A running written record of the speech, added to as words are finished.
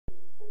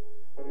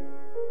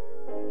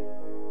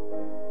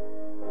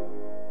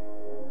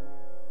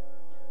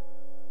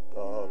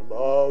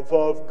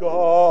love of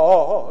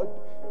God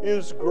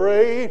is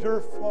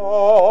greater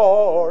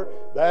far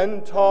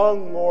than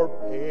tongue or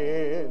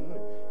pen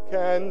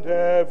can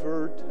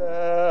ever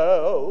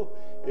tell.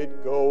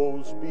 It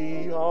goes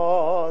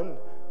beyond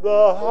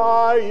the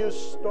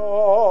highest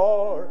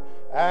star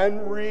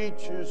and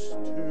reaches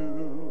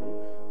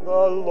to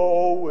the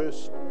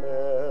lowest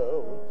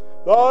hell.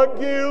 The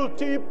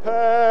guilty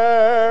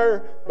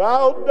pair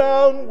bowed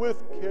down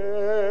with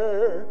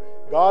care.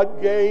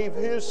 God gave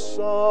His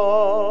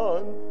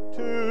Son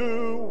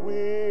to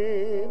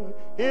win.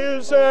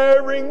 His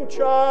erring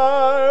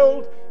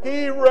child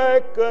He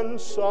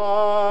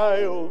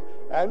reconciled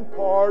and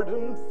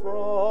pardoned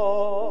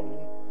from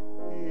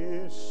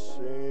his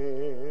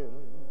sin.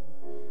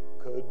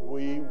 Could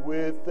we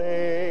with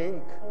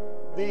ink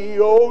the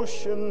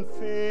ocean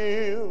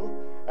fill,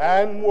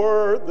 and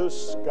were the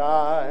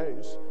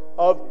skies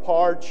of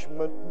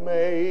parchment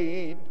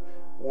made,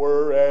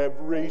 were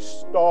every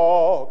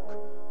stalk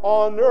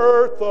on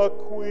earth a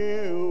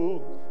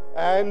quill,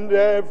 and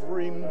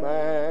every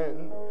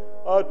man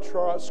a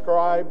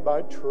scribe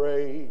by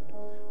trade,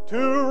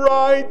 to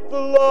write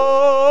the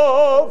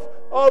love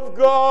of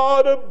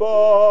God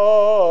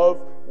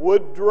above,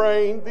 would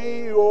drain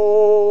the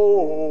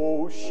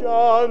ocean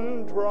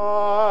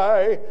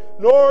dry,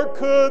 nor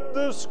could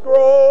the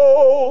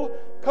scroll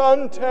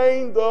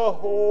contain the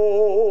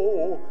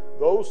whole,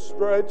 though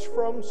stretched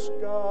from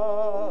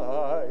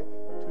sky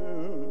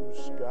to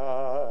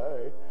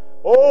sky.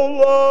 O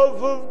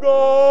love of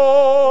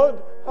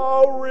God,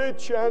 how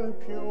rich and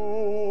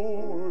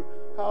pure,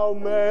 how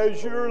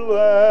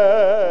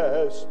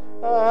measureless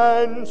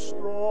and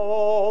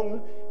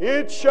strong,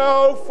 it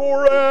shall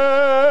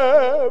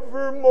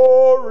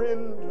forevermore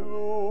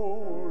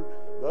endure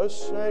the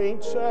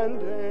saints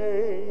and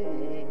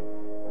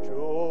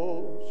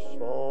angels'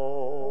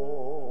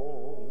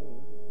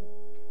 song.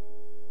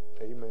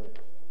 Amen.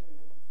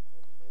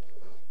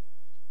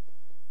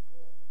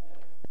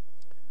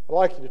 I'd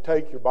like you to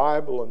take your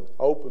Bible and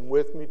open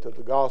with me to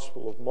the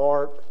Gospel of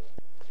Mark.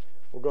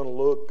 We're going to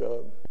look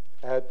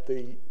at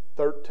the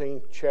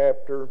 13th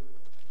chapter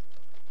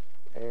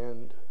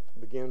and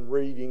begin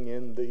reading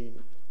in the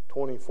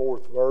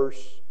 24th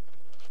verse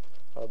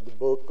of the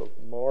book of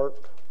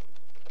Mark.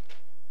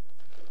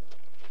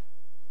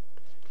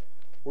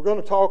 We're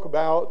going to talk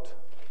about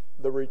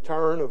the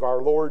return of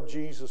our Lord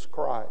Jesus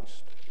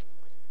Christ.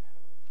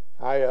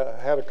 I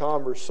had a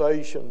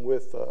conversation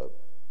with a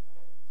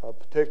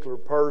particular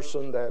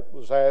person that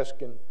was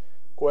asking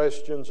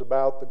questions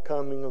about the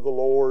coming of the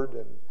Lord,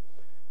 and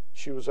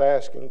she was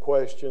asking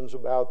questions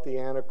about the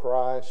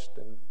Antichrist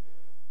and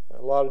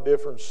a lot of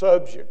different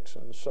subjects.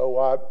 And so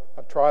I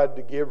tried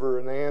to give her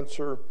an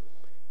answer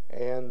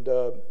and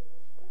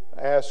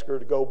ask her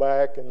to go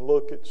back and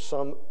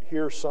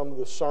hear some of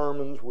the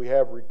sermons we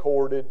have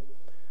recorded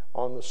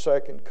on the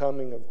second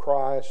coming of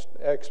Christ,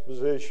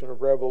 exposition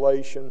of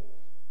Revelation,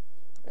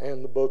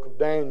 and the book of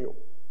Daniel.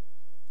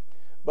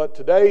 But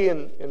today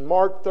in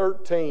Mark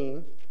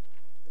 13,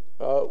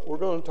 we're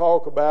going to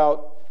talk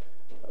about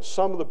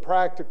some of the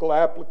practical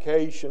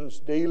applications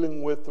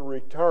dealing with the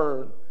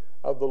return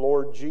of the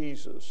Lord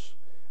Jesus.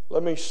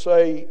 Let me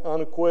say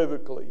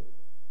unequivocally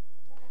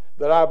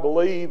that I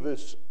believe,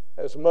 as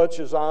much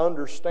as I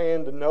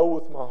understand and know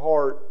with my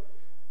heart,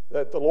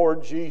 that the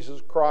Lord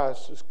Jesus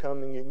Christ is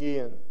coming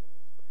again.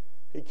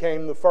 He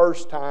came the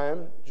first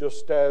time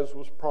just as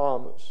was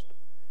promised,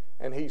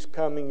 and He's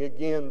coming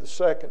again the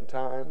second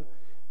time,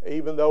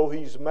 even though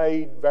He's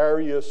made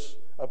various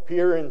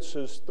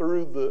appearances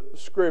through the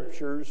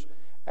Scriptures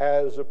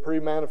as a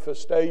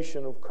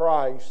pre-manifestation of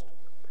Christ.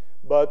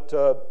 But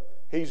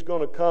He's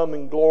going to come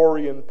in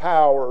glory and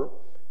power,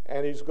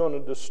 and He's going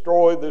to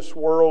destroy this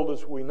world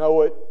as we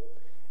know it,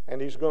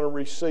 and He's going to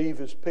receive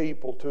His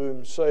people to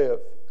Himself.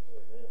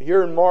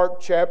 Here in Mark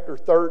chapter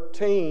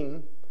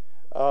 13,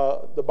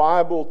 the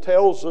Bible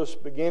tells us,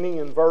 beginning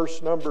in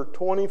verse number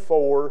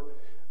 24,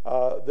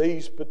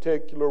 these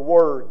particular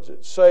words.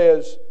 It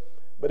says,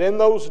 "But in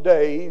those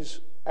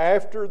days,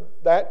 after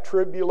that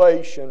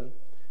tribulation,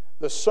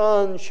 the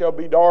sun shall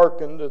be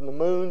darkened, and the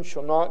moon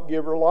shall not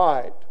give her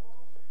light,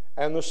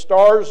 and the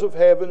stars of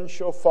heaven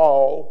shall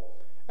fall,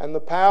 and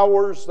the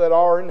powers that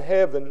are in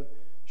heaven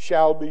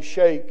shall be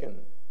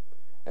shaken.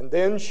 And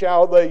then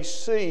shall they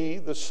see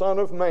the Son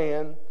of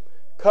Man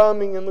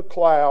coming in the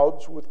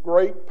clouds with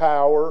great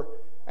power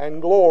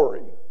and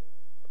glory."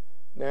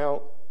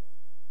 Now,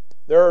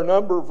 there are a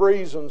number of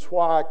reasons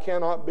why I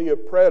cannot be a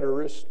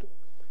preterist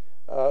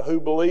who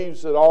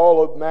believes that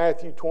all of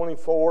Matthew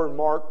 24 and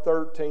Mark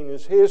 13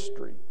 is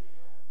history,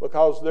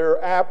 because there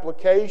are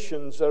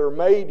applications that are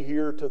made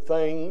here to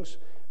things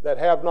that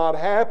have not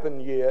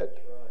happened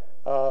yet.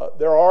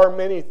 There are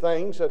many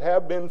things that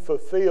have been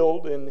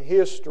fulfilled in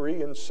history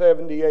in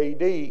 70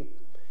 A.D.,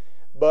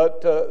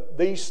 but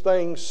these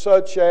things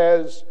such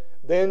as,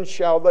 "Then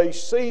shall they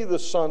see the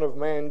Son of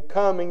Man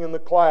coming in the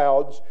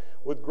clouds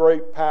with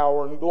great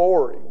power and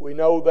glory." We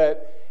know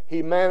that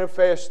He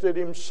manifested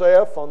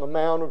Himself on the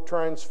Mount of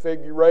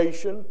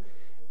Transfiguration,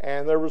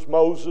 and there was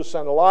Moses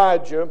and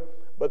Elijah,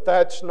 but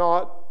that's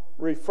not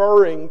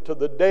referring to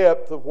the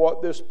depth of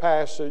what this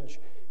passage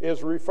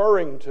is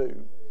referring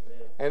to.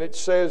 And it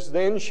says,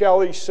 "Then shall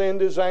He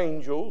send His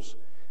angels,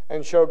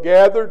 and shall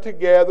gather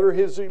together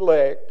His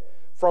elect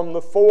from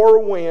the four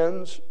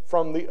winds,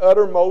 from the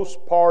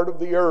uttermost part of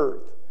the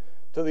earth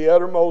to the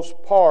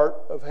uttermost part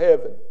of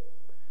heaven."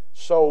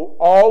 So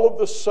all of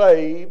the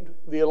saved,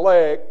 the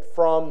elect,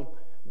 from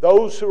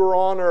those who are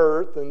on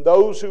earth and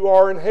those who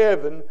are in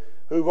heaven,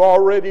 who've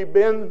already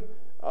been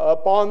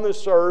upon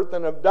this earth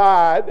and have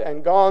died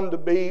and gone to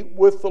be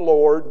with the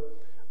Lord,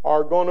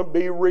 are going to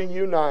be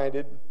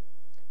reunited.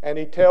 And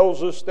He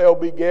tells us they'll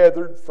be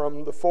gathered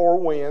from the four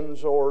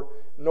winds, or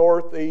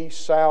north,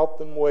 east,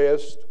 south, and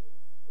west.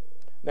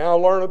 "Now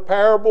learn a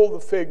parable of the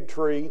fig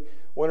tree.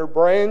 When her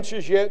branch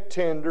is yet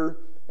tender,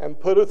 and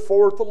putteth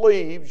forth the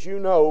leaves, you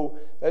know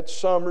that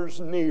summer's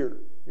near."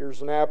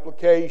 Here's an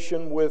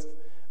application with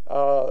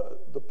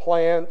the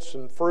plants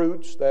and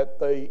fruits that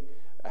they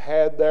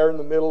had there in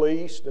the Middle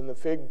East, and the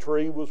fig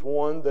tree was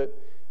one that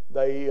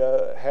they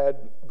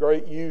had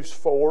great use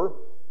for,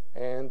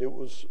 and it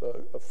was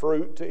a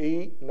fruit to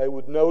eat, and they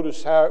would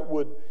notice how it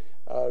would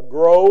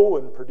grow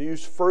and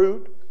produce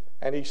fruit.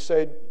 And He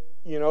said,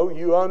 you know,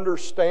 you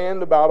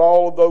understand about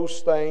all of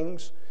those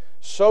things.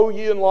 "So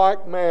ye in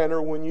like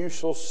manner, when you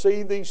shall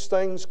see these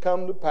things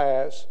come to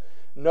pass,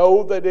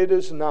 know that it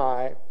is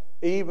nigh,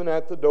 even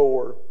at the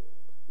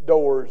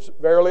doors.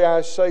 Verily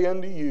I say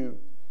unto you,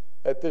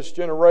 that this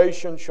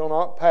generation shall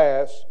not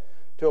pass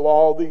till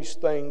all these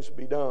things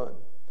be done."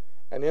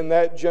 And in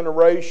that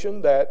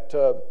generation that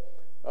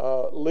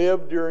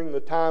lived during the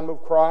time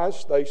of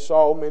Christ, they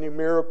saw many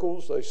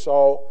miracles. They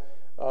saw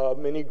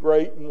many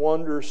great and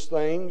wondrous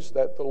things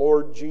that the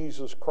Lord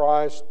Jesus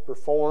Christ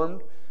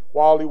performed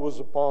while He was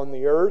upon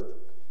the earth.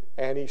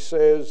 And He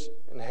says,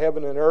 "And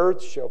heaven and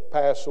earth shall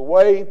pass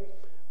away,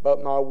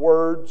 but my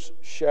words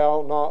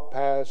shall not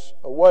pass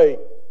away.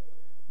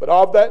 But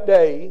of that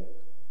day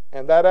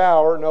and that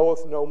hour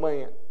knoweth no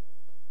man."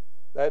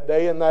 That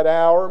day and that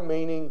hour,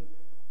 meaning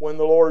when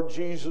the Lord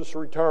Jesus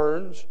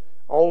returns,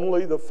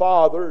 only the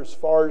Father, as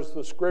far as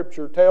the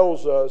Scripture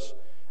tells us,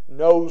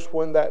 knows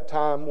when that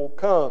time will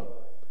come.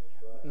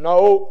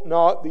 No,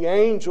 not the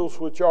angels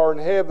which are in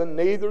heaven,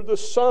 neither the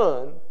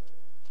Son,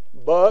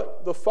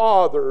 but the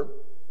Father.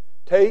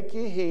 "Take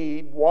ye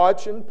heed,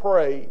 watch and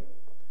pray,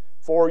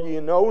 for ye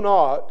know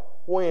not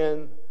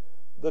when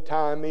the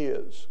time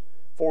is.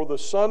 For the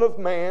Son of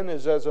Man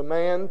is as a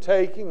man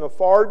taking a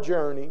far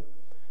journey,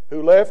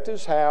 who left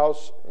his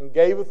house and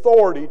gave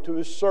authority to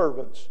his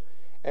servants,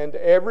 and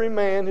every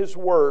man his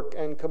work,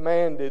 and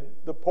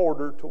commanded the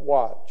porter to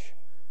watch.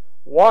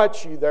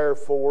 Watch ye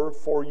therefore,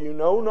 for you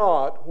know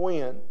not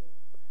when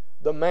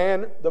the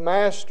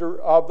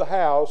master of the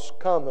house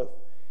cometh,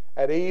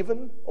 at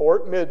even,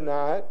 or at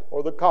midnight,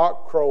 or the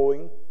cock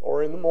crowing,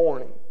 or in the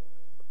morning,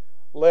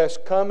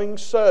 lest coming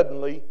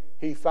suddenly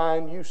He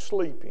find you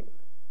sleeping.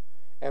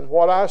 And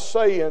what I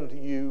say unto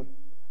you,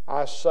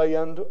 I say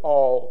unto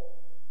all,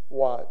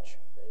 watch."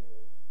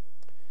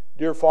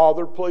 Dear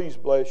Father, please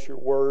bless Your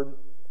Word.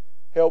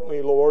 Help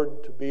me,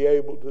 Lord, to be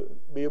able to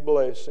be a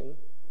blessing.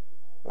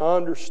 I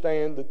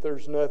understand that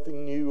there's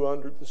nothing new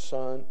under the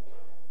sun,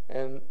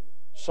 and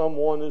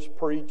someone has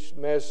preached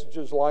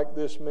messages like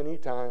this many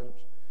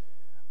times.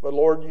 But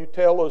Lord, You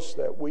tell us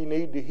that we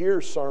need to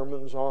hear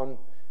sermons on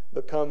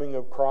the coming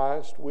of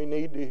Christ. We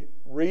need to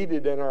read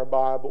it in our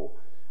Bible,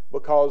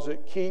 because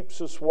it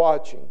keeps us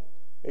watching,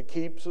 it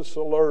keeps us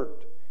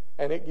alert,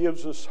 and it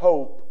gives us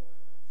hope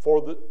for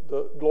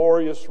the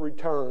glorious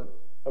return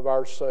of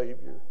our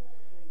Savior.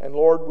 And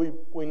Lord,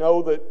 we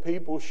know that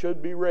people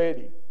should be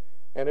ready.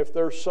 And if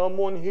there's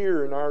someone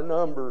here in our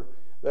number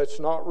that's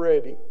not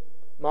ready,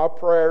 my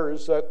prayer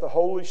is that the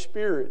Holy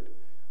Spirit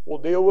will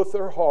deal with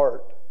their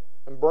heart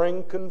and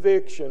bring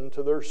conviction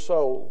to their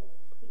soul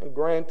and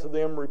grant to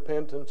them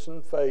repentance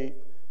and faith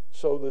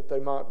so that they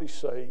might be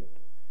saved.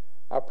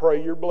 I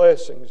pray Your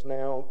blessings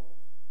now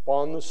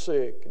upon the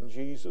sick. In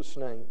Jesus'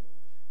 name,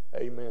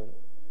 amen.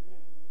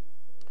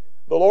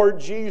 The Lord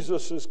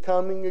Jesus is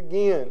coming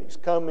again. He's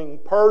coming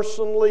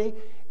personally,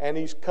 and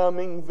He's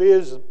coming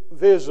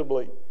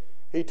visibly.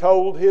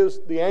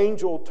 The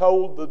angel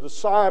told the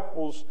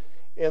disciples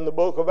in the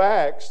book of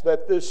Acts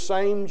that this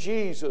same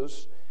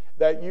Jesus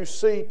that you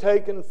see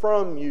taken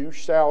from you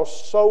shall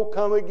so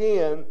come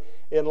again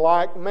in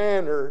like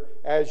manner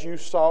as you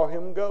saw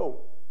Him go.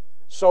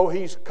 So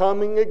He's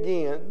coming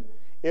again.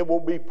 It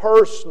will be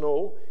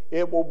personal,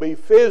 it will be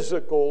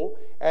physical,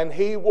 and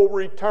He will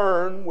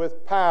return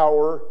with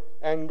power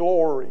and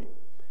glory.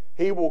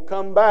 He will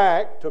come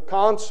back to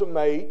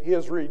consummate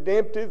His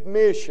redemptive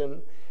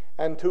mission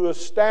and to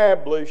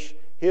establish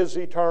His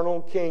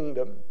eternal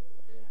kingdom.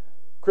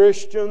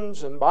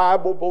 Christians and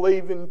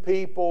Bible-believing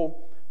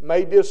people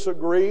may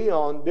disagree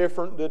on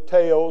different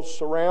details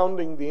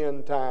surrounding the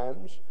end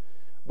times,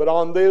 but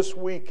on this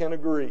we can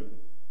agree.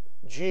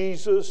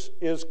 Jesus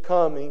is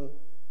coming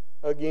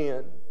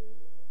again.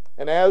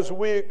 And as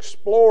we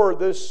explore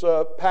this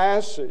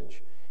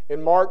passage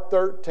in Mark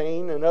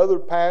 13 and other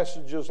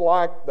passages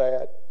like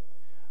that,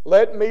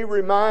 let me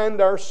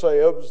remind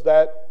ourselves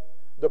that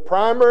the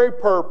primary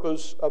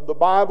purpose of the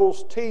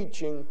Bible's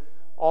teaching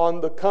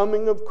on the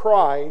coming of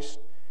Christ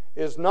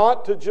is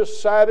not to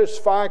just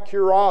satisfy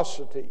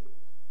curiosity,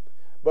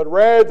 but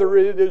rather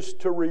it is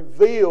to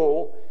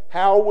reveal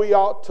how we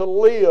ought to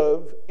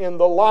live in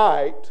the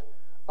light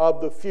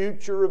of the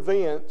future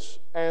events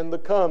and the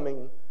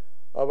coming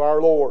of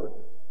our Lord.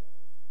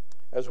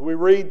 As we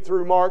read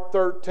through Mark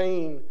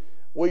 13,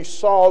 we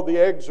saw the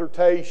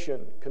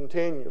exhortation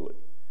continually.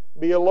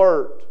 Be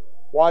alert,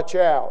 watch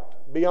out,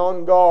 be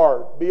on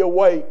guard, be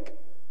awake.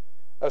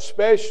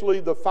 Especially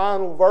the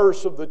final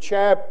verse of the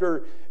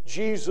chapter,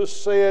 Jesus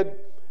said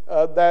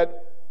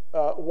that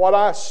what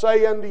I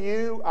say unto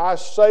you, I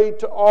say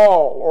to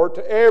all, or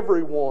to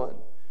everyone.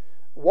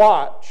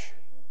 Watch,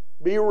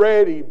 be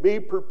ready, be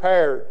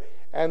prepared.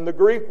 And the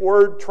Greek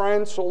word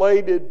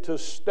translated to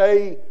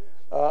stay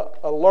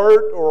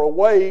alert or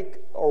awake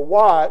or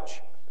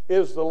watch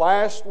is the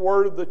last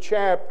word of the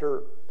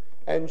chapter.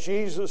 And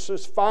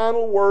Jesus'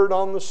 final word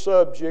on the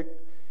subject,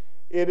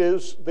 it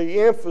is the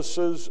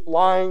emphasis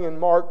lying in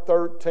Mark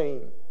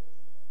 13.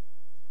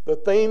 The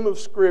theme of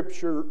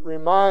Scripture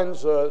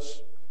reminds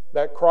us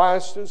that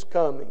Christ is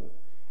coming,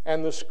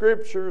 and the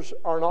Scriptures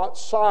are not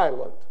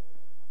silent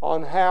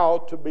on how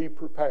to be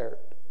prepared.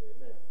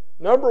 Amen.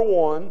 Number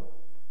one,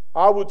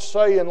 I would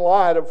say in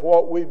light of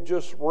what we've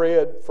just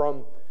read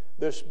from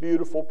this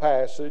beautiful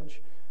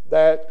passage,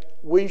 that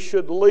we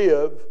should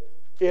live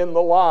in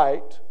the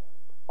light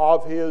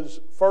of His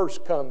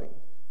first coming.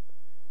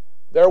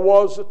 There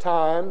was a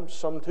time,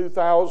 some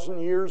 2,000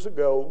 years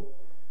ago,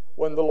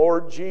 when the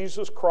Lord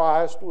Jesus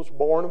Christ was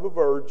born of a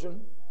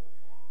virgin.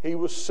 He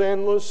was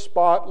sinless,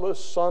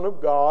 spotless Son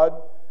of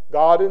God,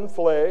 God in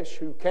flesh,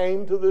 who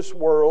came to this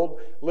world,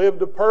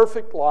 lived a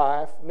perfect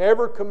life,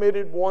 never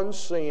committed one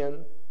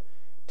sin,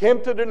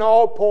 tempted in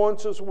all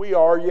points as we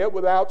are, yet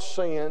without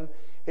sin.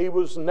 He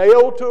was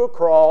nailed to a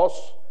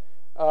cross.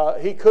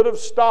 He could have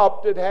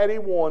stopped it had He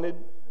wanted,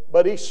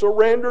 but He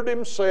surrendered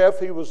Himself.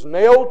 He was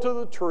nailed to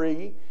the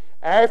tree.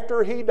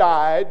 After He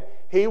died,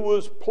 He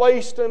was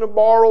placed in a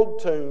borrowed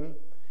tomb,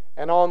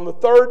 and on the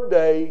third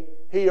day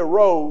He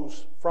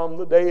arose from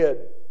the dead.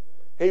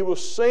 He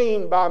was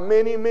seen by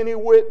many, many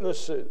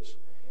witnesses,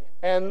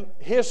 and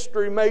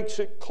history makes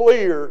it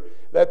clear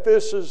that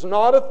this is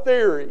not a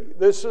theory,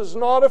 this is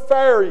not a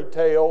fairy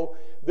tale,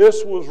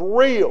 this was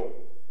real.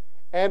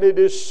 And it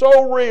is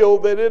so real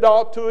that it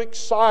ought to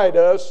excite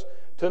us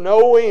to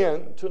no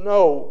end, to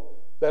know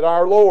that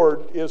our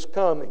Lord is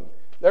coming.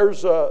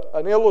 There's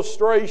an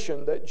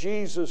illustration that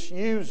Jesus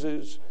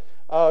uses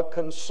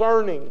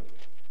concerning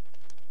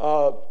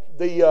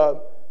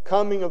the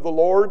coming of the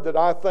Lord that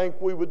I think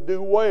we would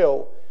do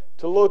well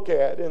to look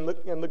at.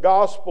 In the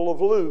Gospel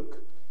of Luke,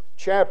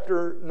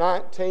 chapter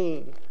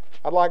 19,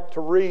 I'd like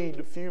to read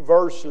a few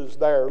verses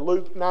there.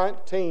 Luke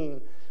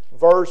 19,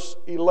 verse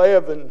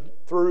 11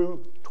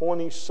 through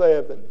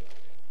 27.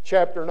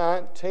 Chapter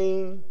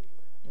 19,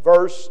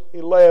 verse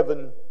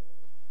 11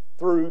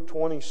 through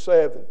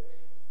 27.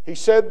 He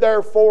said,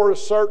 therefore, a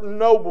certain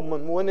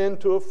nobleman went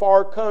into a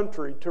far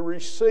country to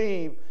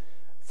receive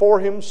for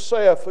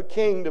himself a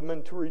kingdom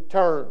and to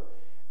return.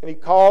 And he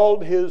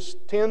called his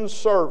 10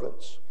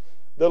 servants,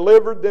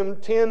 delivered them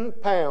 10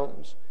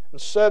 pounds,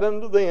 and said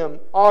unto them,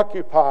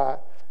 occupy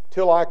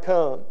till I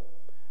come.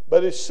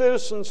 But his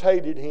citizens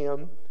hated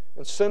him,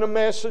 and sent a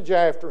message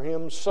after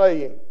him,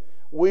 saying,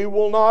 we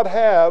will not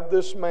have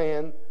this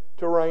man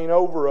to reign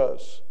over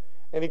us.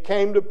 And it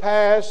came to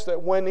pass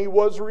that when he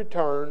was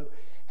returned,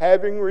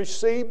 having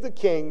received the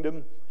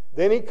kingdom,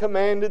 then he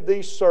commanded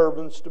these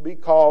servants to be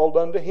called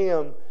unto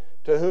him,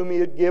 to whom he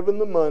had given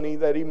the money,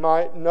 that he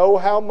might know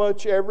how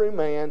much every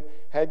man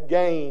had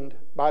gained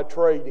by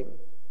trading.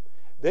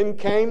 Then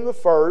came the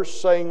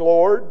first, saying,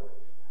 Lord,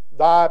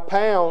 thy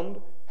pound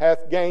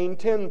hath gained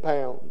 10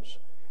 pounds.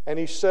 And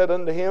he said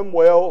unto him,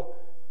 Well,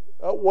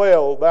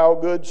 thou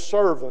good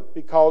servant,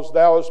 because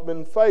thou hast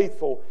been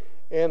faithful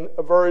in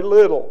a very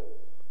little,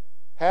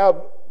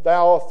 have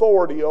thou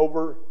authority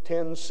over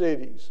 10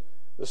 cities.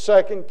 The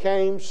second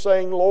came,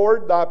 saying,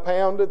 Lord, thy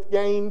pound hath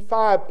gained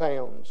 5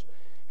 pounds.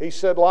 He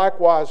said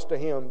likewise to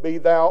him, Be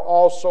thou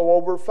also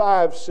over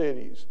 5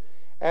 cities.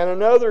 And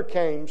another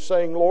came,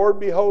 saying, Lord,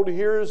 behold,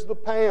 here is the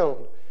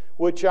pound,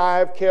 which I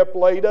have kept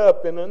laid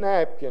up in a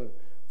napkin.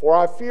 For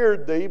I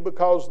feared thee,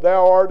 because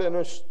thou art an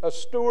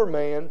austere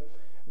man.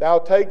 Thou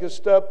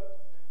takest up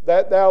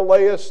that thou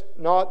layest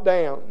not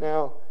down.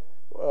 Now,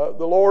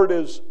 the Lord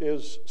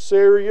is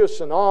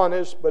serious and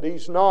honest, but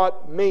He's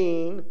not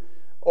mean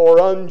or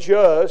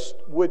unjust,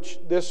 which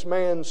this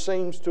man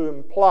seems to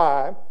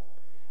imply.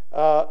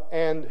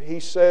 And He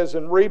says,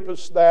 And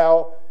reapest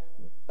thou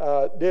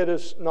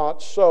didst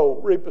not sow.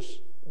 Reapest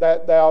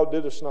that thou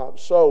didst not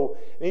sow.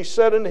 And He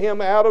said unto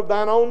him, Out of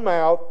thine own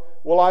mouth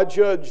will I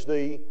judge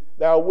thee,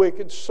 thou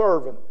wicked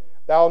servant.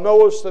 Thou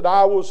knowest that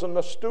I was an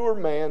austere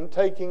man,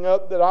 taking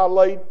up that I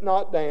laid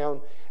not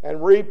down,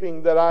 and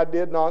reaping that I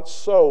did not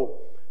sow.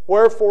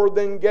 Wherefore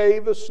then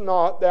gavest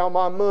not thou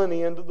my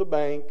money into the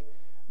bank,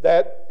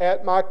 that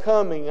at my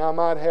coming I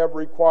might have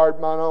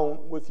required mine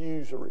own with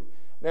usury.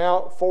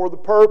 Now, for the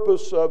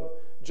purpose of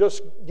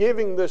just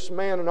giving this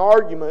man an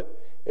argument,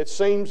 it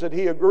seems that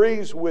he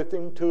agrees with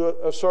him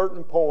to a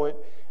certain point.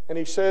 And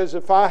he says,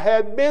 if I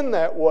had been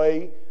that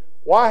way,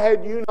 why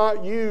had you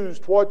not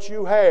used what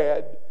you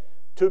had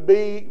to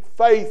be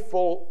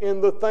faithful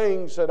in the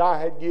things that I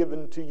had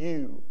given to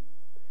you?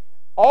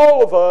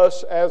 All of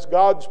us as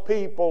God's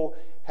people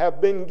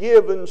have been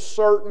given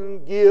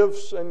certain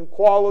gifts and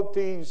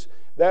qualities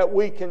that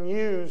we can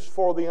use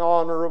for the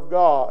honor of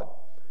God.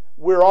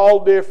 We're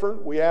all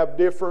different. We have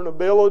different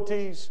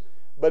abilities,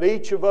 but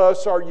each of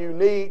us are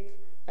unique,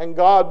 and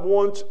God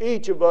wants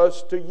each of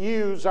us to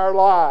use our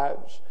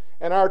lives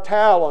and our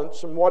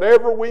talents and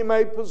whatever we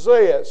may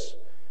possess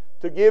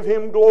to give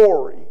Him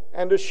glory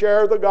and to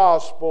share the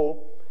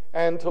gospel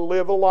and to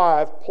live a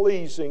life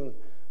pleasing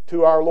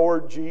to our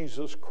Lord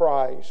Jesus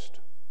Christ.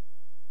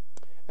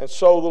 And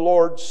so the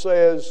Lord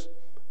says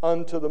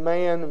unto the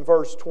man in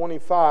verse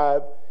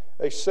 25,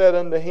 they said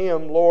unto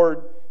him,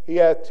 Lord, he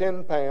hath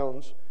 10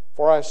 pounds.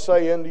 For I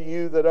say unto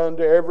you that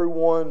unto every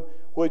one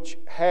which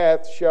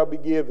hath shall be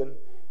given,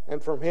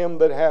 and from him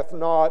that hath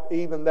not,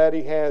 even that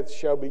he hath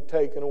shall be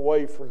taken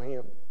away from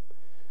him.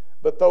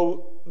 But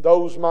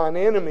those mine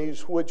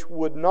enemies which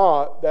would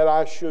not that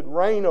I should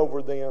reign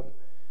over them,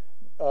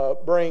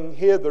 bring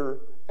hither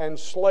and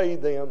slay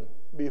them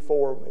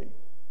before me.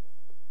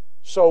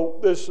 So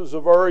this is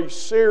a very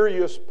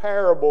serious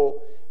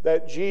parable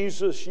that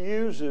Jesus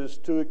uses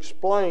to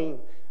explain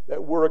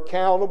that we're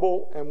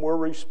accountable and we're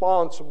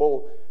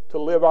responsible to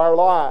live our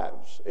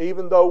lives.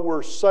 Even though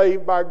we're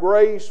saved by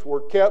grace,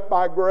 we're kept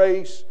by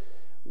grace,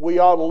 we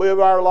ought to live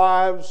our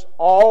lives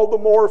all the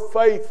more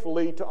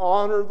faithfully to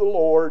honor the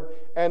Lord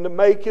and to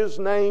make His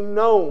name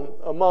known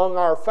among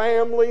our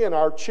family and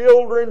our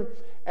children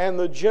and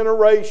the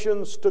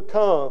generations to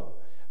come,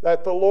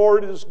 that the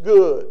Lord is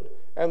good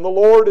and the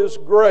Lord is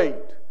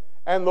great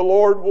and the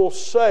Lord will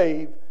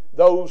save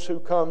those who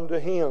come to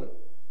Him.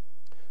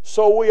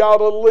 So we ought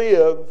to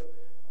live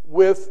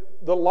with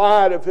the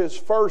light of His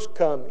first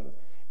coming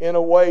in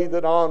a way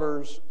that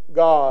honors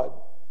God.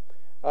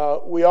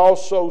 We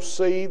also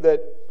see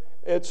that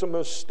it's a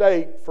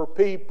mistake for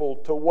people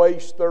to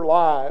waste their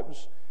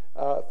lives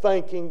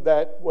thinking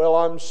that, well,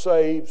 I'm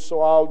saved,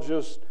 so I'll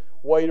just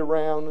wait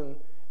around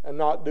and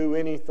not do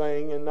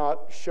anything and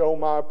not show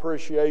my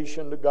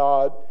appreciation to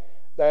God.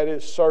 That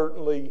is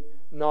certainly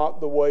not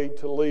the way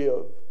to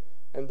live.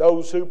 And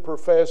those who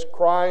profess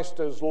Christ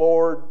as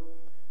Lord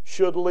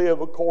should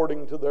live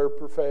according to their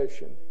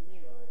profession.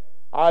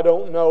 I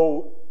don't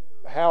know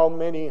how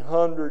many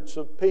hundreds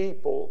of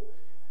people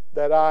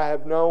that I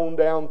have known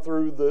down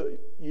through the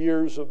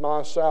years of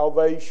my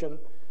salvation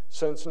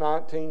since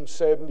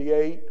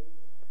 1978.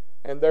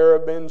 And there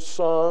have been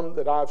some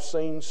that I've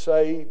seen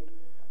saved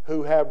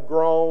who have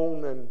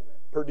grown and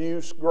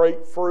produced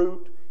great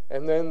fruit.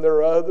 And then there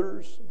are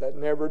others that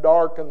never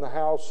darken the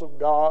house of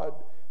God,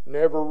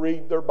 never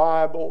read their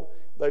Bible.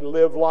 They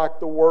live like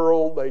the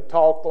world. They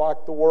talk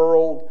like the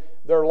world.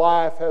 Their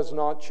life has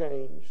not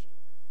changed.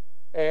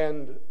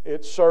 And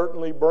it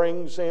certainly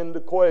brings into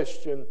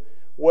question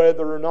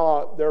whether or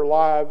not their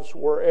lives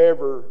were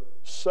ever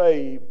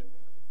saved,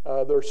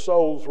 their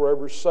souls were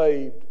ever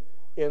saved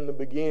in the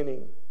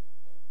beginning.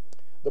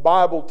 The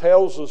Bible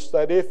tells us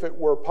that if it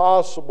were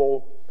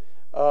possible,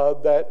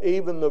 that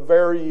even the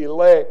very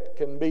elect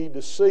can be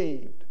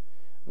deceived.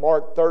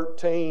 Mark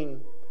 13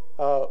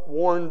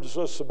 warns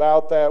us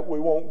about that. We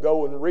won't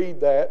go and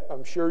read that.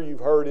 I'm sure you've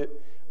heard it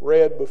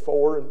read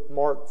before. In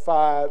Mark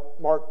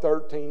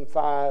 13,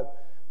 5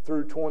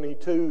 through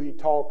 22, he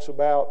talks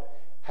about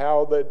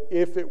how that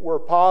if it were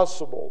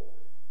possible,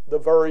 the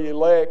very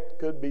elect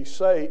could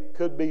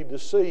be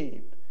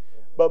deceived.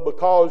 But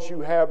because you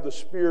have the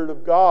Spirit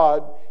of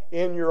God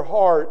in your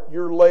heart,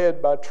 you're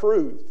led by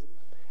truth.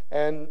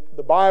 And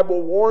the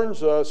Bible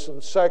warns us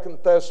in 2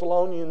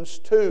 Thessalonians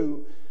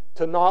 2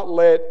 to not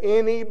let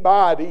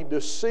anybody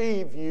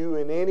deceive you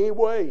in any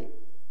way.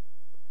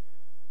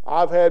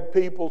 I've had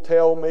people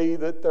tell me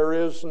that there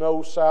is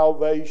no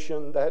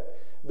salvation, that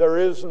there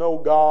is no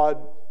God.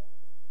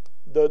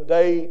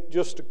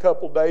 Just a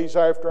couple days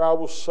after I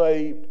was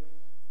saved,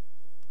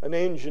 an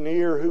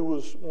engineer who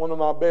was one of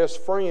my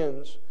best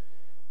friends,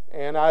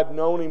 and I'd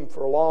known him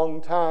for a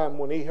long time,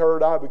 when he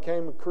heard I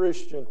became a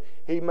Christian,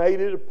 he made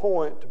it a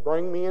point to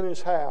bring me in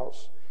his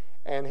house,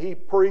 and he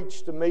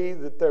preached to me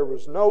that there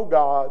was no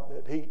God,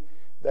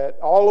 that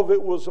all of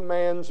it was a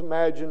man's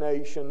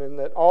imagination, and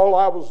that all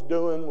I was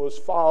doing was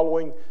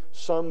following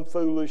some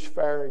foolish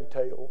fairy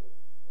tale.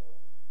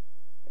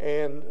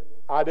 And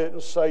I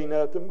didn't say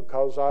nothing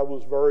because I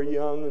was very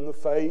young in the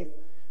faith,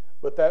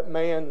 but that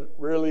man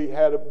really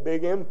had a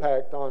big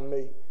impact on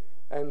me.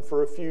 And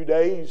for a few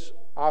days,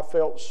 I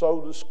felt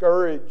so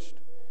discouraged.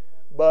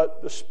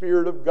 But the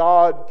Spirit of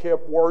God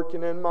kept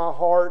working in my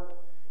heart.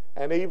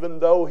 And even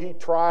though He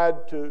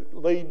tried to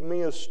lead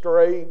me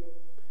astray,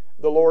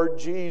 the Lord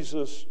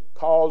Jesus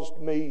caused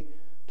me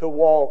to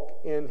walk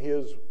in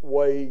His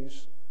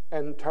ways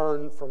and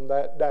turn from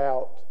that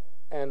doubt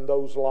and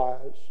those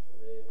lies.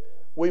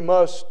 We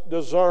must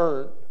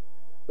discern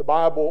The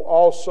Bible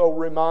also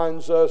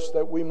reminds us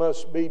that we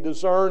must be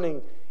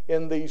discerning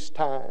in these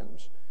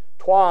times.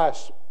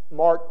 Twice,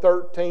 Mark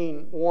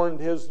 13 warned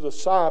His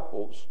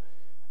disciples,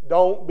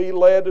 don't be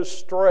led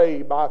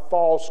astray by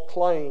false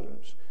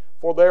claims,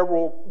 for there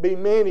will be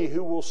many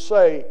who will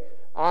say,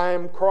 I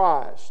am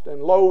Christ,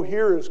 and lo,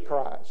 here is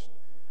Christ.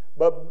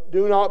 But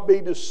do not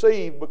be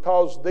deceived,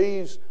 because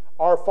these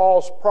are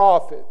false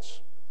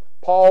prophets.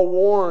 Paul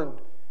warned,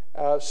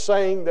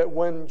 saying that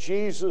when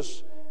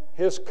Jesus,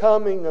 His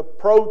coming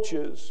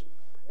approaches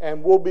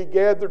and will be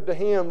gathered to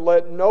Him,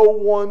 let no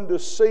one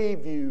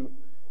deceive you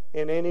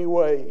in any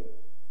way.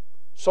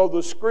 So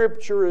the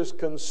Scripture is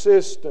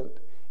consistent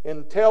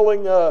in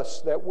telling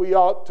us that we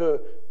ought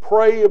to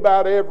pray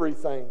about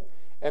everything.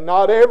 And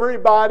not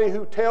everybody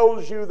who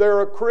tells you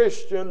they're a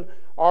Christian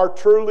are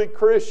truly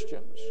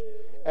Christians.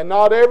 And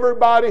not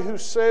everybody who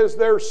says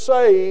they're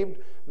saved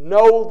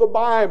know the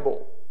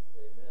Bible.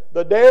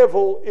 The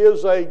devil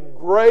is a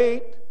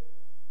great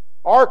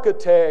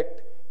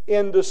architect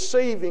in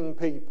deceiving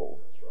people.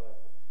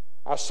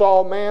 I saw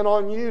a man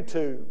on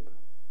YouTube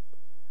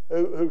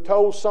who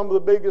told some of the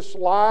biggest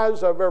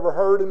lies I've ever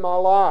heard in my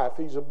life.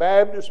 He's a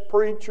Baptist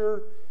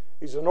preacher.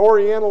 He's an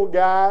Oriental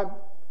guy.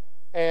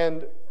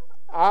 And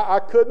I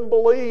couldn't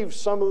believe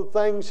some of the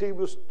things he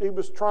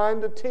was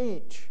trying to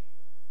teach.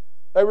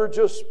 They were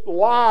just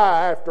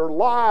lie after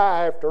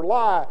lie after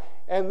lie.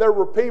 And there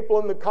were people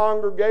in the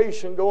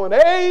congregation going,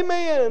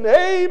 amen,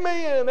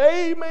 amen,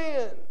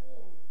 amen.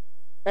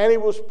 And he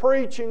was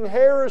preaching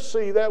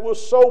heresy that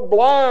was so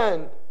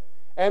blind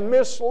and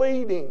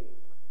misleading.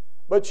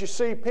 But you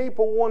see,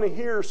 people want to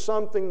hear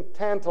something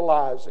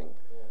tantalizing,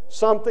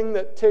 something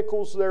that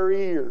tickles their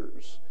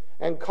ears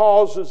and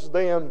causes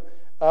them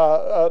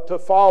to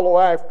follow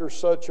after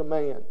such a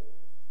man.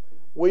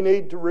 We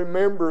need to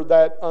remember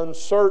that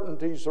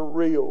uncertainties are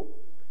real.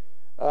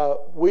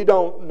 We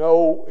don't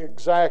know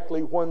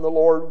exactly when the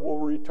Lord will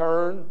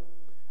return.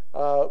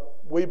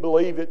 We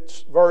believe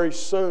it's very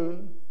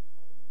soon.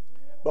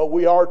 But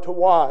we are to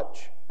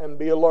watch and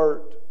be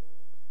alert.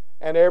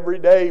 And every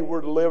day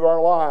we're to live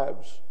our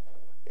lives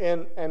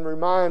and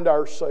remind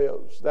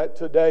ourselves that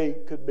today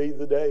could be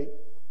the day.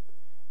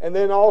 And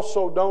then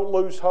also don't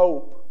lose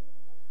hope.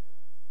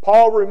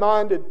 Paul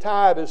reminded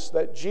Titus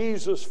that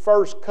Jesus'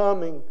 first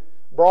coming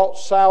brought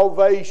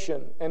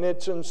salvation and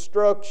its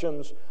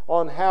instructions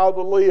on how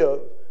to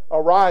live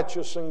a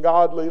righteous and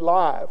godly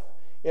life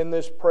in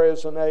this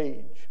present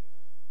age.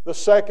 The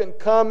second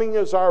coming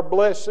is our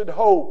blessed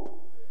hope.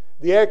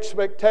 The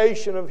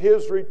expectation of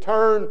His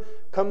return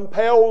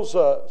compels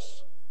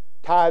us.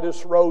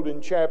 Titus wrote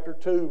in chapter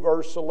 2,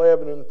 verse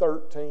 11 and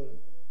 13.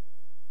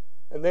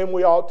 And then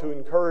we ought to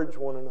encourage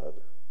one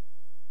another.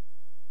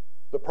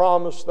 The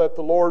promise that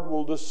the Lord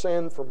will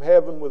descend from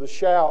heaven with a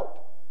shout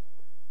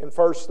in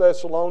 1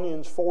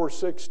 Thessalonians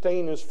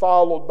 4:16 is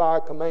followed by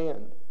a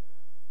command.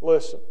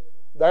 Listen,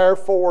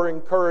 therefore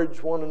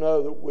encourage one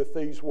another with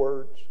these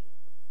words.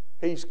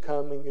 He's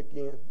coming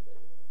again.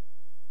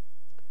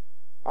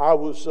 I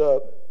was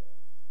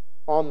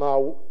on my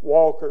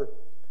walker.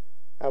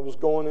 I was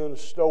going in the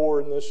store,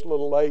 and this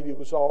little lady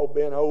was all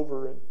bent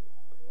over, and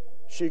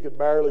she could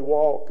barely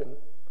walk. And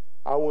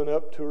I went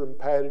up to her and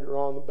patted her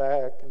on the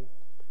back and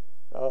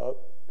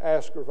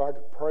asked her if I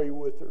could pray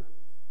with her.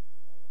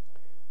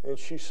 And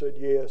she said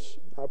yes.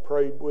 I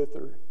prayed with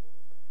her.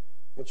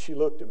 And she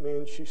looked at me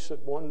and she said,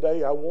 one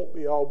day I won't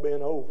be all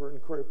bent over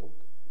and crippled.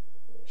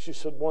 She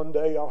said, one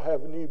day I'll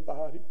have a new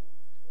body.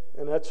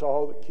 And that's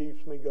all that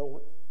keeps me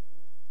going.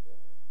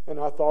 And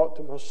I thought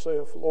to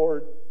myself,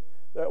 Lord,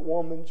 that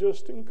woman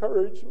just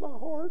encouraged my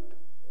heart.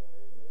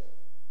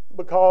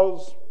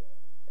 Because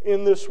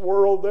in this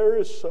world there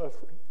is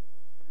suffering.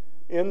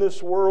 In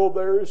this world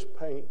there is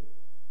pain.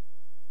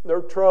 There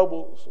are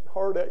troubles and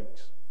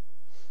heartaches.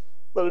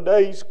 But a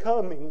day's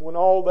coming when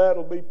all that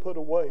will be put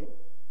away.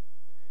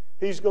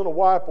 He's going to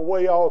wipe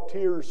away all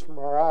tears from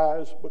our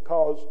eyes,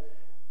 because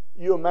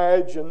you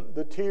imagine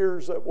the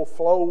tears that will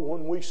flow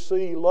when we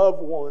see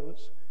loved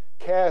ones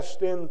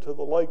cast into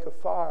the lake of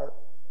fire.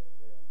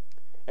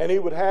 And He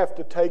would have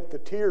to take the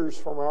tears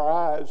from our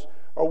eyes,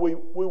 or we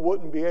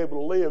wouldn't be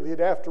able to live. He'd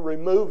have to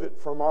remove it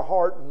from our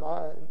heart and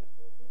mind.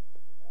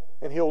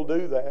 And He'll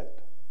do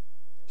that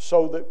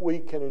so that we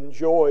can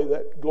enjoy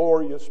that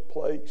glorious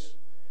place.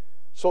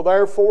 So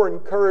therefore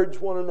encourage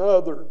one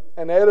another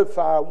and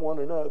edify one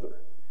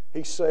another,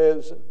 he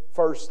says in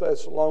 1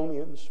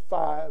 Thessalonians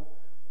 5,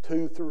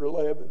 2 through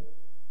 11.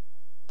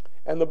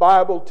 And the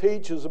Bible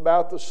teaches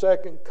about the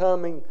second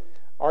coming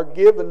are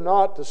given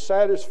not to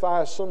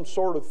satisfy some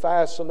sort of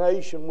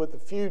fascination with the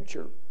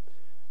future.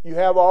 You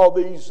have all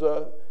these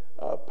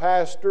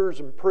pastors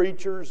and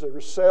preachers that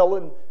are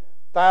selling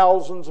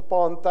thousands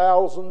upon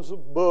thousands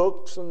of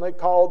books, and they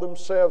call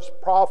themselves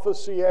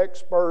prophecy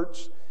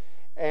experts,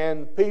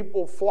 and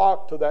people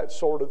flock to that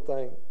sort of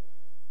thing.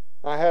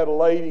 I had a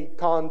lady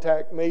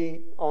contact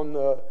me on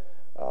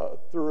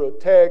through a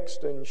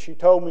text, and she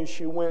told me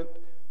she went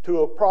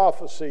to a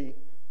prophecy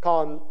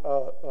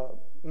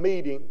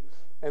meeting,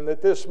 and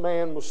that this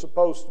man was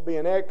supposed to be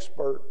an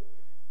expert.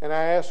 And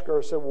I asked her,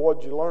 I said, well,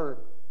 what'd you learn?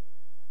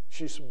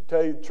 She said, to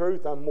tell you the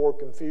truth, I'm more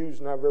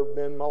confused than I've ever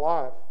been in my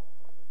life.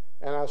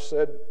 And I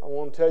said, I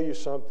want to tell you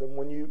something.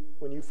 When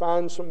you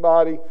find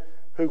somebody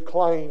who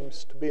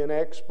claims to be an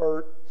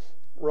expert,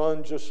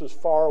 run just as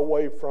far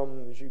away from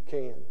them as you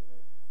can.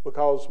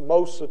 Because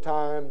most of the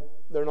time,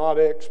 they're not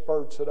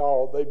experts at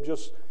all. They've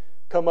just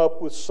come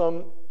up with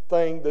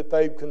something that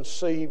they've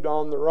conceived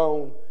on their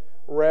own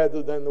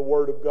rather than the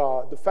Word of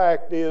God. The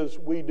fact is,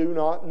 we do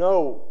not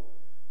know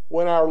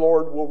when our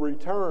Lord will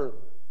return.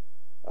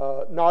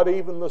 Not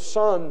even the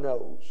Son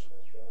knows.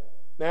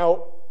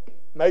 Now,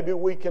 maybe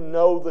we can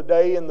know the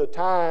day and the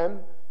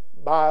time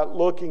by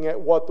looking at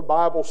what the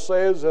Bible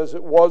says, as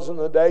it was in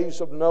the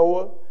days of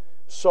Noah,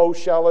 so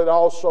shall it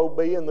also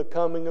be in the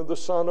coming of the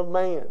Son of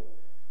Man.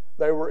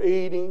 They were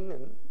eating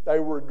and they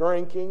were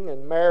drinking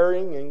and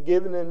marrying and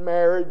giving in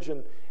marriage,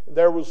 and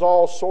there was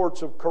all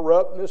sorts of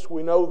corruptness.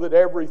 We know that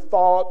every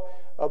thought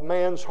of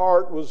man's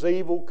heart was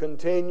evil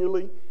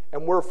continually,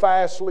 and we're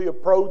fastly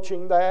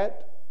approaching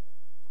that.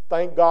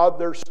 Thank God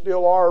there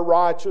still are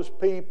righteous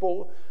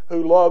people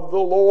who love the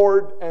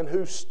Lord and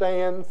who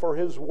stand for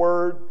His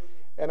Word,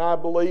 and I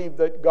believe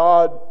that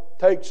God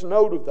takes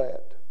note of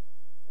that.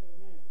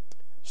 Amen.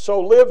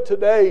 So live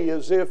today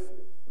as if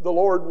the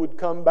Lord would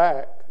come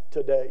back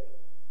today.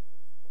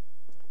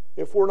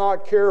 If we're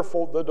not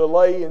careful, the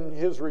delay in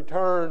His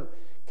return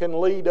can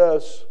lead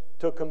us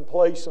to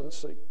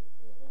complacency.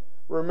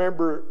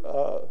 Remember,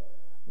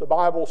 the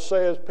Bible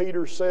says,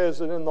 Peter says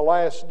that in the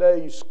last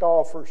days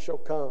scoffers shall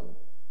come.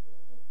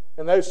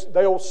 And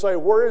they'll say,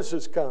 where is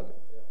His coming?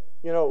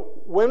 You know,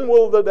 when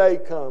will the day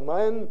come?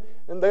 And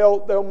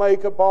they'll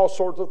make up all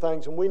sorts of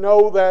things. And we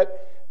know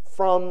that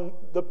from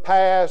the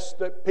past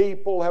that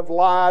people have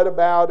lied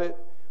about it,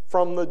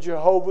 from the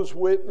Jehovah's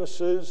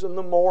Witnesses and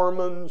the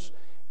Mormons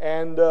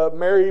and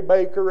Mary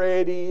Baker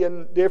Eddy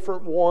and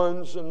different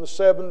ones and the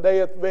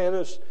Seventh-day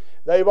Adventists.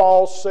 They've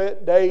all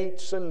set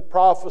dates and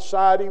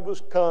prophesied He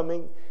was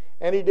coming,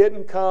 and He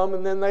didn't come.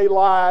 And then they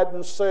lied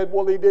and said,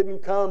 well, He didn't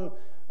come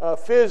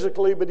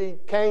physically, but He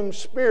came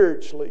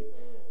spiritually.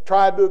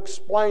 Tried to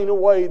explain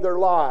away their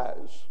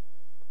lies.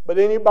 But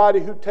anybody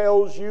who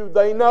tells you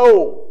they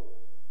know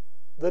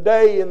the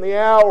day and the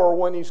hour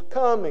when He's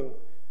coming,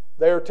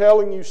 they're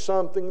telling you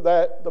something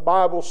that the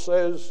Bible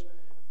says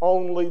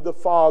only the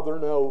Father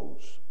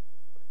knows.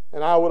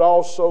 And I would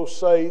also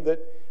say that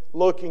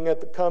looking at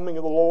the coming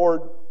of the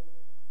Lord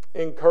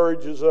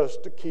encourages us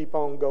to keep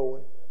on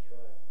going. That's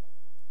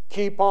right.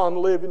 Keep on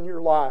living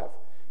your life.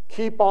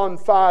 Keep on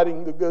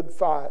fighting the good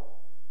fight.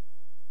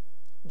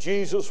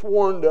 Jesus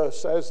warned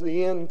us as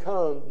the end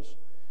comes,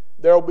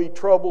 there will be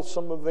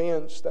troublesome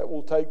events that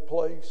will take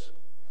place.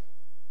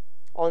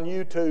 On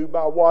YouTube,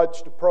 I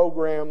watched a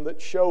program that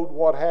showed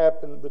what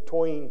happened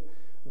between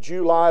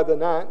July the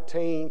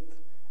 19th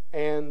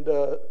and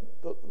the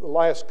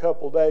last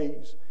couple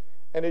days.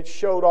 And it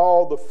showed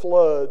all the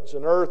floods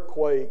and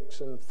earthquakes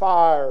and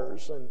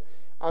fires and,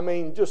 I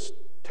mean, just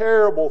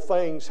terrible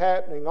things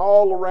happening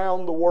all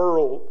around the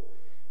world.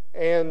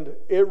 And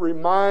it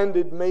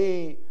reminded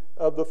me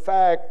of the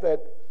fact that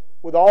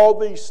with all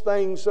these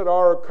things that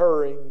are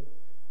occurring,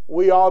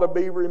 we ought to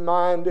be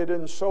reminded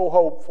and so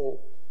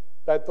hopeful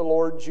that the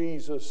Lord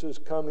Jesus is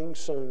coming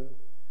soon.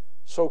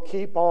 So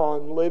keep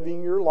on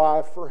living your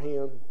life for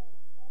Him.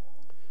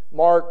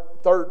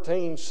 Mark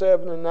 13,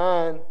 7 and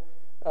 9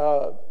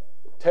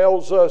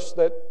 tells us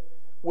that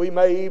we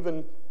may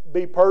even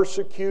be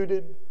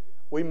persecuted,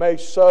 we may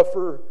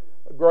suffer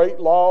great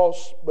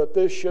loss, but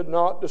this should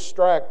not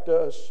distract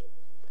us.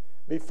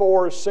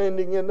 Before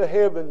ascending into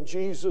heaven,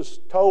 Jesus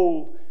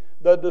told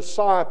the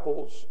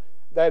disciples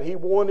that He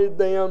wanted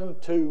them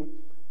to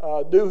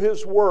do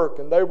His work,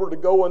 and they were to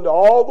go into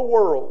all the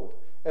world,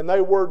 and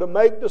they were to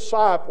make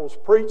disciples,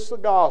 preach the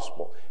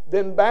gospel,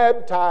 then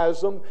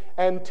baptize them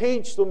and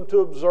teach them to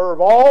observe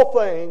all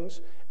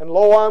things, and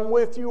lo, I'm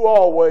with you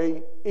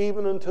always,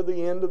 even unto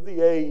the end of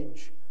the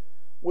age.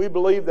 We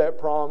believe that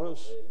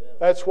promise. Amen.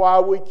 That's why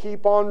we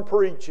keep on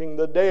preaching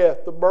the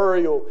death, the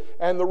burial,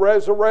 and the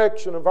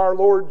resurrection of our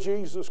Lord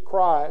Jesus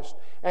Christ,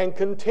 and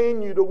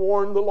continue to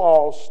warn the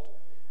lost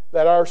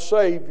that our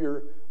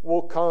Savior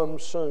will come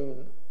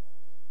soon.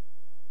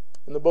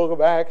 In the book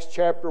of Acts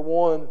chapter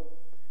 1,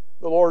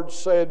 the Lord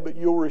said, but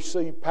you'll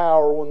receive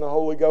power when the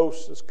Holy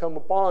Ghost has come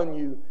upon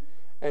you,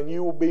 and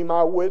you will be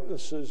my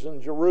witnesses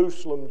in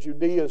Jerusalem,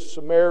 Judea,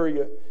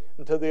 Samaria,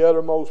 and to the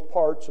uttermost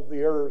parts of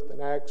the earth,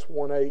 in Acts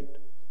 1:8.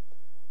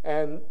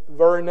 And the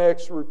very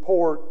next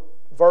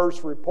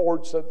verse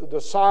reports that the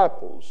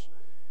disciples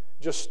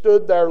just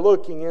stood there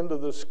looking into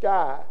the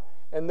sky,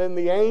 and then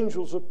the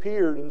angels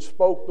appeared and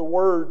spoke the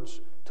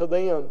words to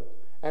them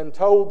and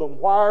told them,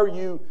 why are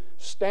you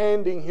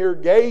standing here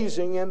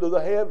gazing into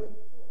the heaven?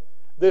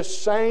 This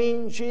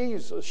same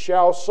Jesus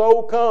shall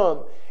so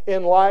come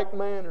in like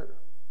manner.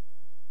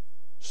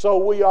 So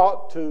we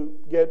ought to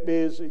get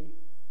busy.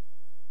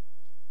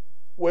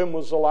 When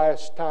was the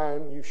last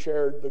time you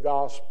shared the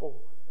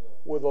gospel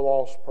with a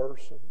lost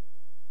person?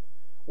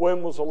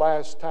 When was the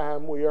last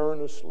time we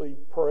earnestly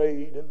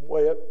prayed and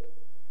wept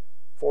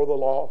for the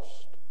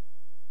lost?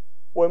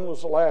 When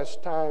was the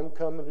last time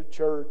coming to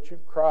church you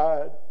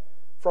cried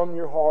from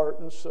your heart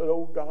and said,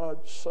 "Oh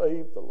God,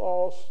 save the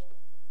lost.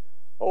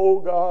 Oh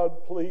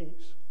God,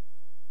 please"?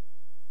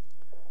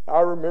 I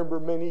remember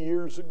many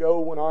years ago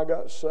when I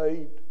got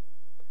saved,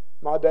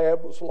 my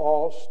dad was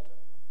lost,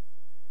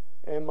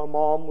 and my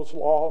mom was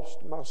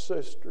lost, my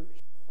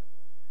sisters.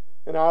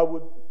 And I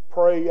would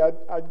pray,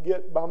 I'd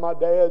get by my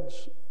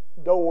dad's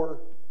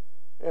door,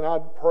 and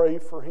I'd pray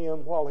for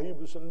him while he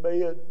was in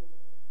bed,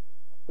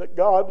 that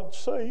God would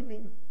save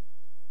him.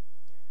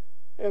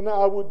 And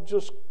I would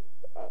just,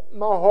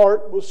 my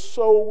heart was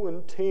so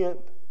intent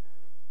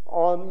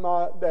on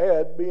my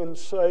dad being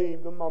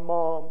saved and my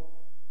mom.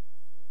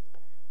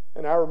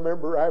 And I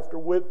remember after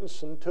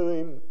witnessing to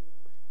him,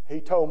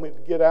 he told me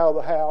to get out of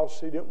the house.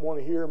 He didn't want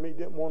to hear me,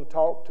 didn't want to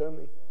talk to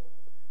me.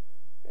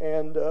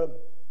 And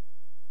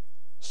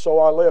so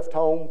I left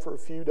home for a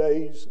few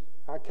days.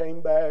 I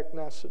came back and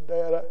I said,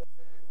 "Dad, I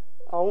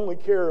only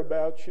care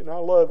about you and I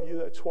love you.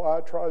 That's why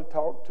I try to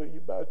talk to you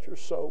about your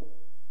soul."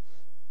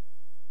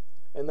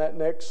 And that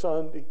next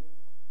Sunday,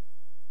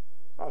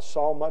 I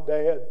saw my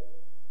dad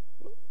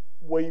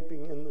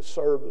weeping in the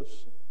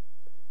service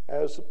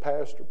as the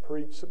pastor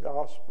preached the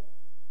gospel.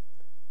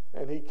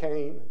 And he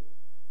came,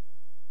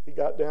 he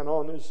got down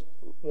on his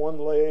one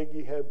leg,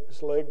 he had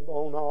his leg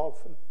blown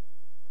off, and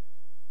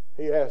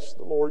he asked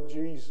the Lord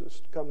Jesus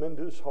to come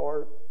into his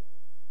heart.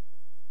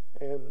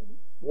 And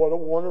what a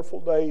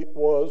wonderful day it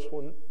was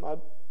when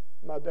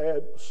my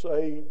dad was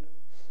saved,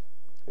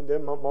 and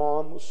then my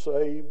mom was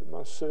saved, and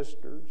my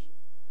sisters.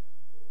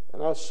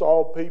 And I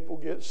saw people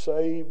get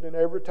saved, and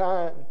every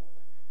time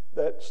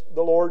that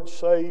the Lord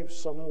saves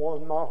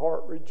someone, my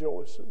heart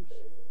rejoices.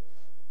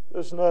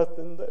 There's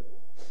nothing that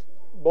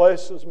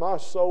blesses my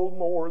soul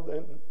more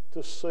than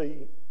to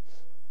see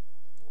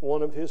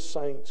one of His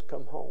saints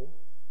come home.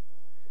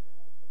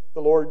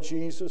 The Lord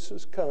Jesus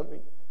is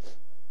coming,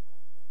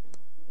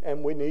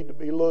 and we need to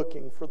be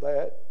looking for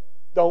that.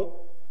 Don't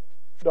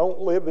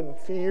live in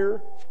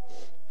fear.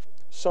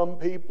 Some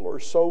people are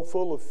so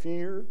full of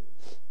fear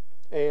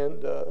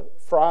and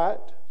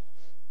fright,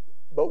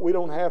 but we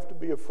don't have to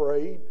be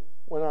afraid.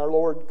 When our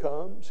Lord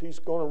comes, He's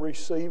going to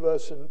receive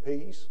us in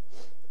peace.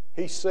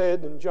 He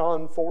said in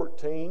John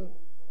 14,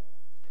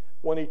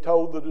 when He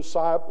told the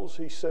disciples,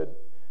 He said,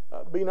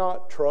 "Be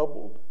not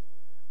troubled.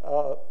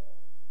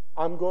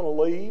 I'm going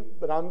to leave,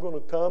 but I'm going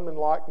to come in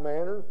like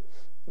manner."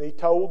 And He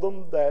told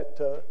them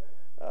that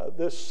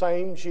this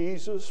same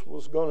Jesus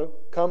was going to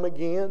come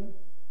again.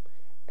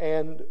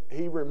 And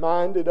He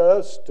reminded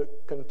us to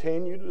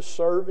continue to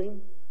serve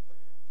Him.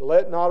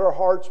 "Let not our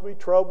hearts be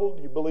troubled.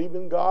 You believe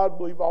in God,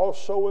 believe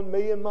also in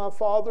me. In my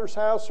Father's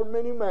house are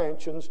many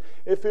mansions.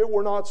 If it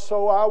were not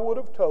so, I would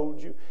have told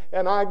you.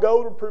 And I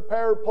go to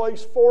prepare a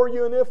place for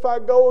you. And if I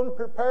go and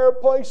prepare a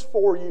place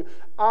for you,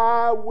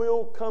 I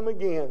will come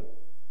again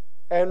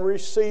and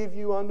receive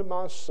you unto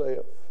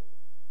myself."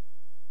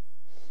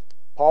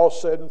 Paul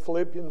said in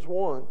Philippians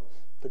 1,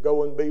 to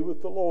go and be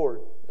with the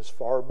Lord is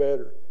far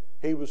better.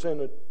 He was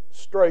in a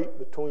strait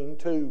between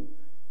two.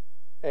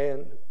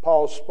 And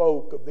Paul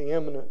spoke of the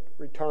imminent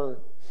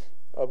return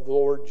of the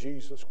Lord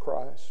Jesus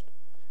Christ.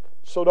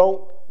 So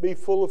don't be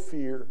full of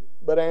fear,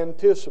 but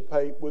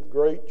anticipate with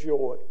great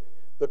joy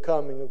the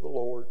coming of the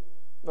Lord.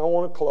 And I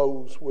want to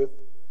close with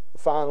the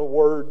final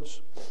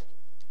words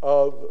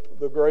of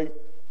the great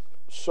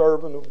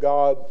servant of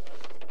God,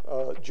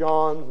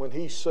 John, when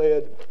he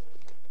said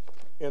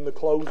in the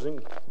closing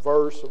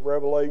verse of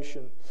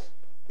Revelation,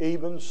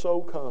 "Even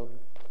so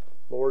come,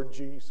 Lord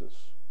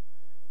Jesus.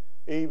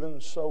 Even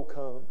so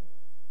come."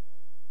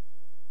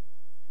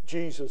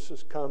 Jesus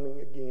is coming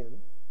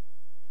again.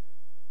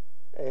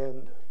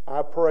 And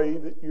I pray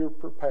that you're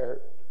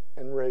prepared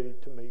and ready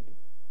to meet Him.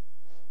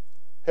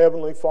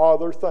 Heavenly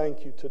Father,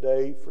 thank you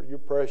today for your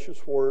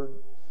precious word.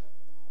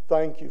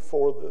 Thank you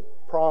for the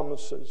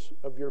promises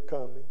of your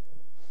coming.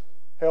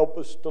 Help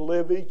us to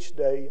live each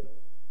day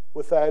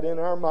with that in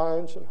our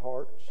minds and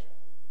hearts,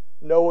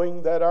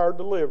 knowing that our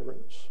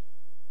deliverance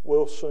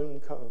will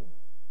soon come.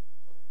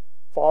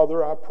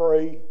 Father, I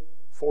pray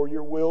for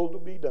your will to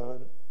be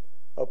done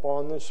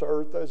upon this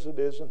earth as it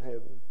is in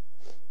heaven.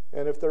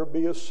 And if there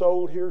be a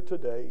soul here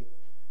today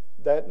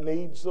that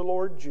needs the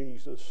Lord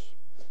Jesus,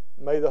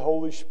 may the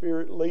Holy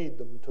Spirit lead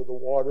them to the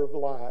water of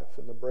life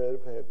and the bread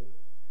of heaven.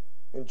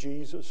 In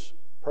Jesus'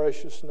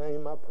 precious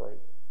name I pray.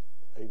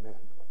 Amen.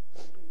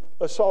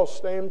 Let's all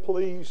stand,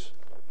 please.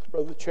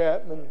 Brother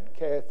Chapman,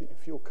 Kathy,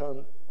 if you'll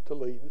come to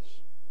lead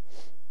us.